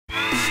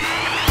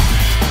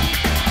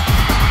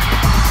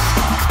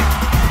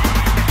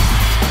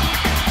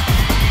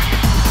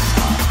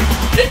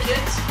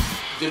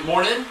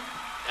morning,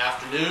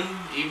 afternoon,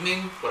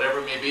 evening, whatever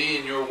it may be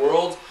in your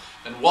world,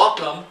 and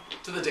welcome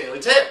to the Daily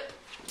Tip.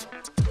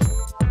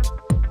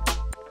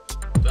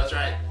 That's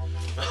right.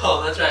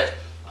 Oh, that's right.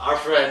 Our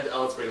friend,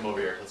 let's bring him over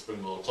here. Let's bring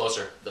him a little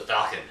closer. The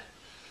Falcon.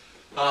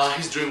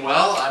 He's doing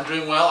well. I'm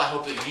doing well. I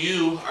hope that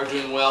you are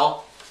doing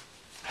well.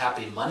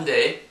 Happy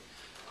Monday.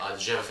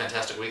 Did you have a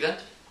fantastic weekend?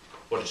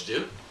 What did you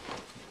do?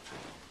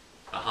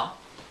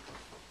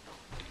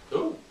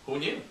 Ooh, who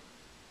knew?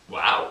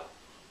 Wow.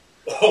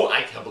 Oh,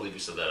 I can't believe you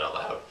said that out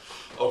loud.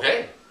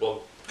 Okay,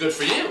 well, good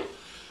for you.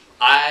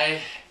 I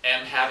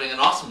am having an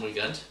awesome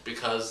weekend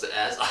because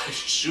as I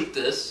shoot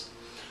this,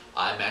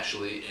 I'm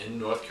actually in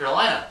North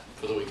Carolina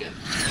for the weekend.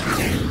 For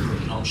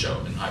the home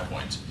show in High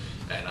Point.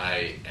 And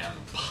I am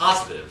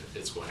positive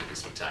it's going to be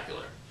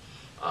spectacular.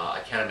 I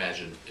can't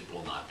imagine it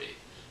will not be.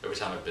 Every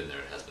time I've been there,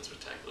 it has been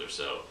spectacular.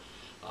 So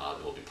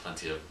there will be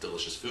plenty of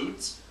delicious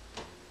foods,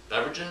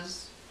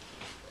 beverages,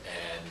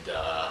 and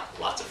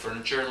lots of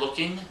furniture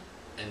looking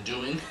and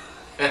doing,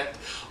 and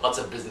lots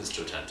of business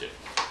to attend to,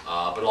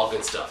 but all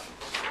good stuff.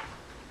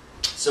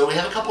 So we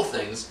have a couple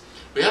things.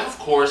 We have, of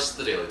course,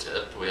 the Daily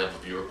Tip. We have a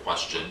viewer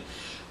question.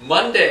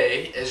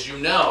 Monday, as you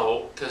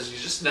know, because you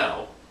just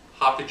know,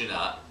 how could you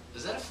not?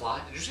 Is that a fly?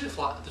 Did you see the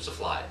fly? There's a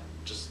fly.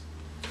 Just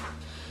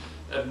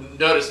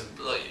notice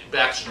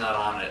Baxter's not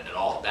on it at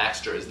all.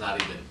 Baxter is not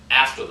even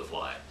after the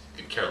fly.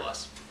 Could care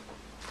less.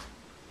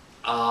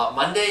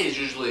 Monday is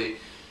usually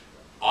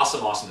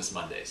Awesomeness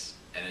Mondays.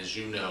 And as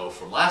you know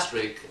from last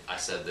week, I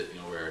said that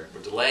we're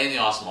delaying the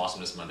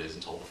Awesomeness Mondays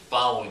until the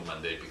following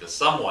Monday because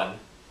someone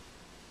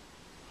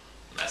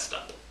messed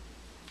up.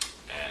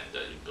 And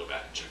you can go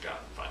back and check out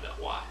and find out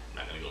why. I'm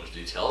not going to go into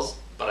details,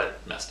 but I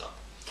messed up.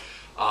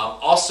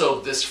 Also,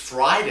 this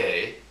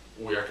Friday,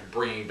 we are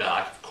bringing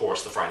back, of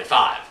course, the Friday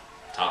 5.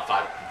 Top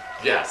 5.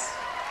 Yes,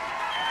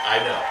 I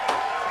know.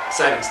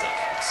 Exciting stuff.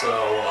 So,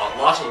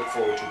 lots to look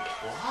forward to.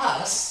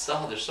 Plus,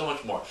 there's so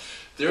much more.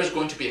 There's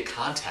going to be a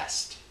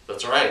contest.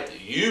 That's right,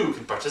 that you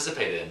can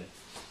participate in,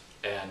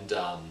 and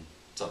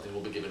something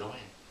will be given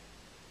away.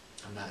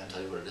 I'm not going to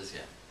tell you what it is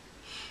yet.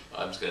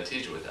 I'm just going to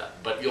tease you with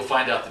that. But you'll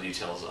find out the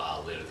details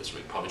later this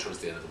week, probably towards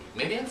the end of the week.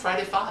 Maybe on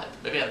Friday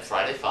 5. Maybe on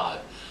Friday 5,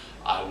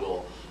 I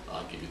will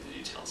give you the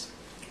details.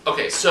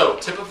 Okay, so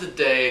tip of the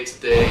day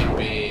today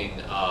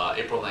being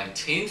April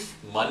 19th,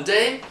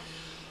 Monday.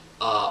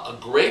 A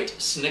great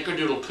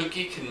snickerdoodle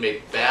cookie can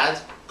make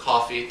bad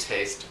coffee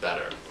taste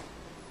better.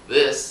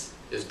 This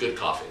is good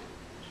coffee.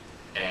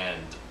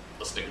 And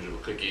a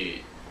snickerdoodle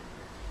cookie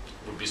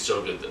would be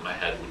so good that my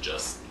head would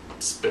just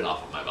spin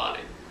off of my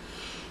body.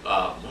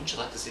 Wouldn't you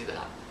like to see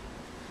that?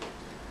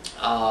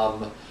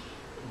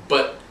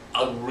 But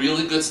a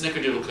really good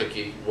snickerdoodle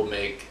cookie will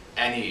make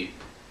any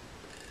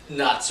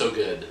not so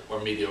good or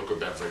mediocre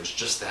beverage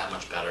just that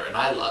much better. And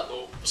I love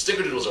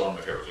snickerdoodles are one of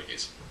my favorite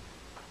cookies.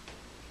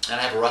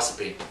 And I have a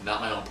recipe, not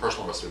my own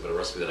personal recipe, but a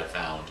recipe that I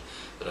found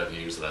that I've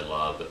used that I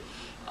love.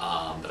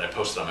 That I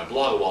posted on my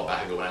blog a while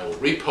back ago, and I will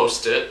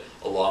repost it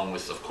along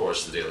with, of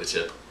course, the Daily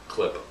Tip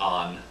clip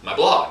on my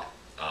blog,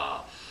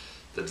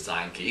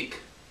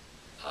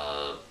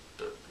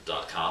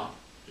 theDesignGeek.com.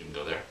 You can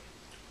go there. I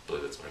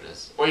believe that's what it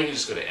is. Or you can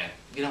just go to,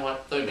 you know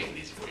what, let me make it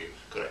easy for you.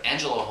 Go to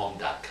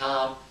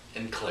angelohome.com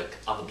and click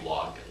on the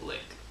blog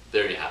link.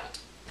 There you have it.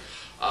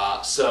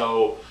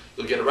 So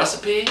you'll get a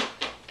recipe,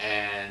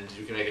 and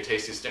you can make a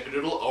tasty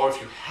snickerdoodle, or if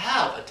you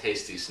have a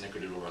tasty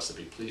snickerdoodle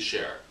recipe, please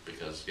share,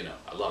 because,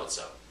 I love it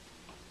so.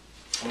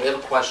 And we have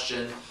a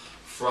question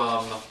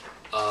from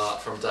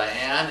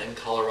Diane in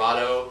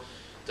Colorado.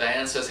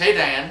 Diane says, "Hey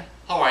Diane,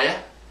 how are you?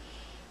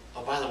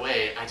 Oh, by the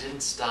way, I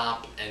didn't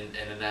stop and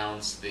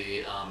announce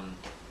the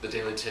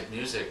Daily Tip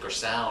music or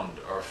sound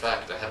or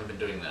effect. I haven't been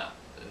doing that.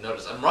 And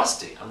notice, I'm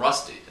rusty, and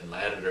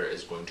my editor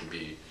is going to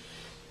be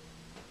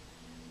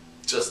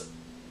just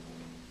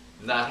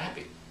not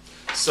happy.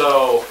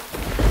 So,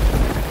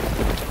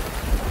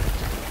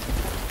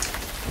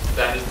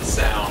 that is the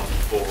sound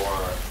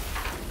for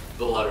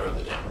the letter of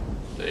the day.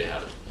 There you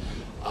have it.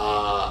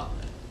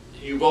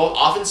 You've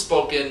often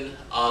spoken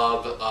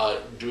of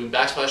doing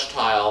backsplash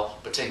tile,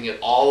 but taking it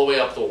all the way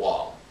up the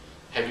wall.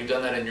 Have you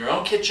done that in your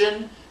own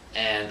kitchen?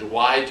 And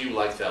why do you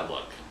like that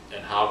look?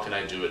 And how can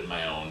I do it in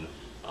my own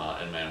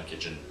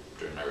kitchen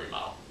during my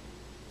remodel?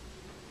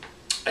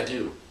 I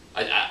do.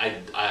 I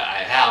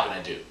have and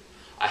I do.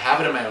 I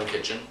have it in my own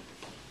kitchen.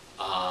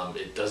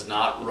 It does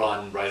not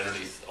run right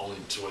underneath only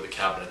to where the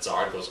cabinets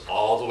are. It goes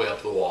all the way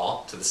up the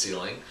wall to the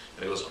ceiling,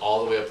 and it goes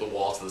all the way up the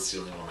wall to the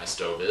ceiling where my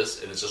stove is,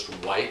 and it's just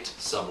white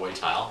subway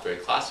tile, very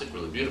classic,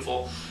 really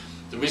beautiful.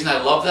 The reason I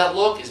love that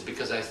look is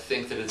because I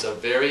think that it's a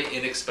very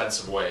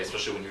inexpensive way,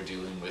 especially when you're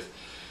dealing with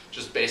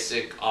just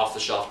basic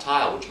off-the-shelf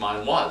tile, which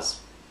mine was,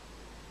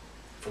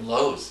 from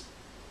Lowe's.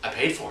 I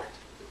paid for it.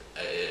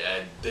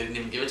 They didn't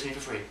even give it to me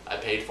for free. I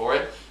paid for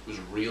it. It was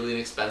really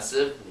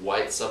inexpensive,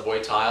 white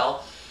subway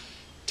tile.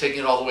 Taking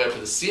it all the way up to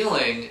the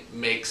ceiling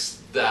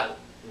makes that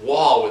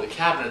wall where the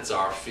cabinets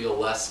are feel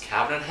less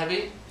cabinet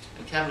heavy.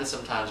 And cabinets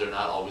sometimes are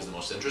not always the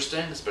most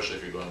interesting, especially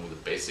if you're going with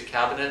a basic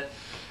cabinet.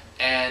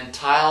 And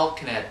tile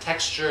can add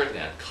texture, it can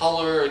add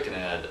color, it can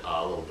add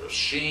a little bit of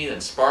sheen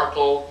and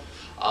sparkle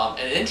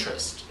and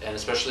interest, and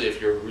especially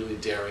if you're really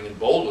daring and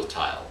bold with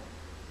tile.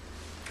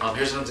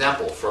 Here's an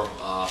example from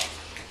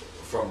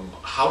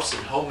House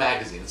and Home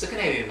magazine. It's a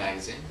Canadian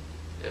magazine.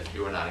 If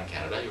you are not in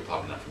Canada, you're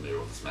probably not familiar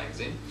with this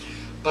magazine.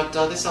 But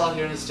they sell it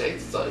here in the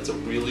States. It's a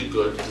really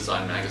good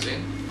design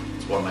magazine.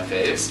 It's one of my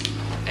faves.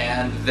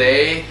 And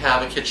they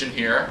have a kitchen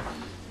here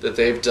that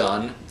they've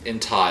done in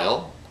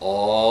tile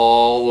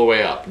all the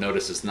way up.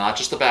 Notice it's not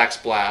just the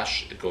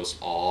backsplash, it goes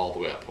all the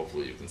way up.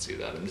 Hopefully you can see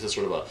that. And this is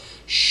sort of a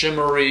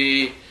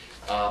shimmery,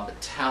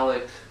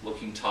 metallic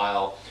looking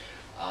tile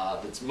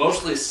that's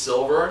mostly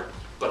silver,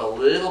 but a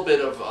little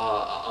bit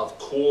of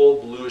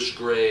cool bluish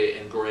gray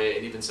and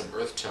even some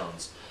earth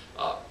tones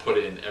put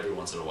in every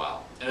once in a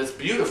while. And it's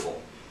beautiful.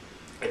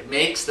 It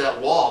makes that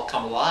wall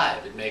come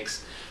alive. It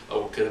makes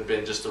what could have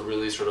been just a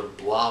really sort of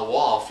blah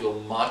wall feel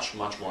much,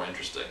 much more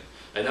interesting.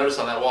 I noticed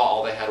on that wall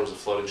all they had was a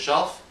floating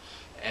shelf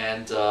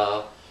and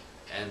the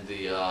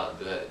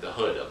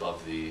hood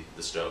above the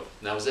stove.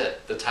 And that was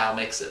it. The tile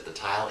makes it. The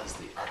tile is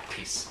the art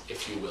piece,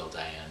 if you will,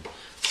 Diane.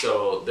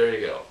 So there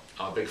you go.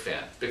 I'm a big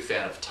fan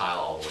of tile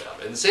all the way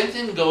up. And the same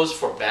thing goes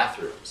for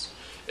bathrooms.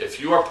 If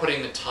you are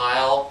putting a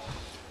tile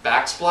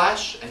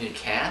backsplash, and you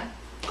can,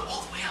 go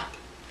all the way up.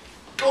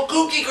 Go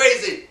kooky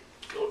crazy.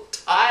 Go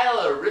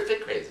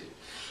tile-orific crazy.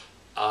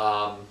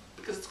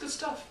 Because it's good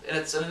stuff, and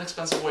it's an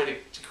inexpensive way to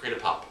create a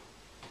pop.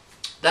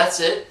 That's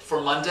it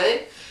for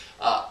Monday.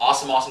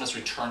 Awesome Awesomeness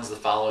returns the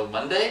following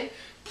Monday.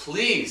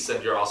 Please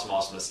send your Awesome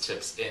Awesomeness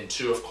tips in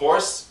to, of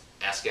course,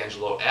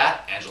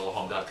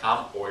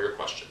 askangelo@angelohome.com or your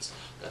questions.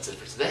 That's it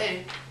for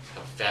today.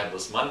 Have a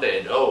fabulous Monday,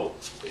 and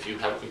if you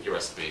have a cookie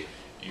recipe,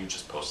 you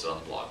just post it on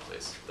the blog,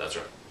 please. That's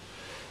right.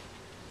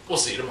 We'll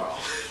see you tomorrow.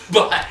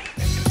 Bye.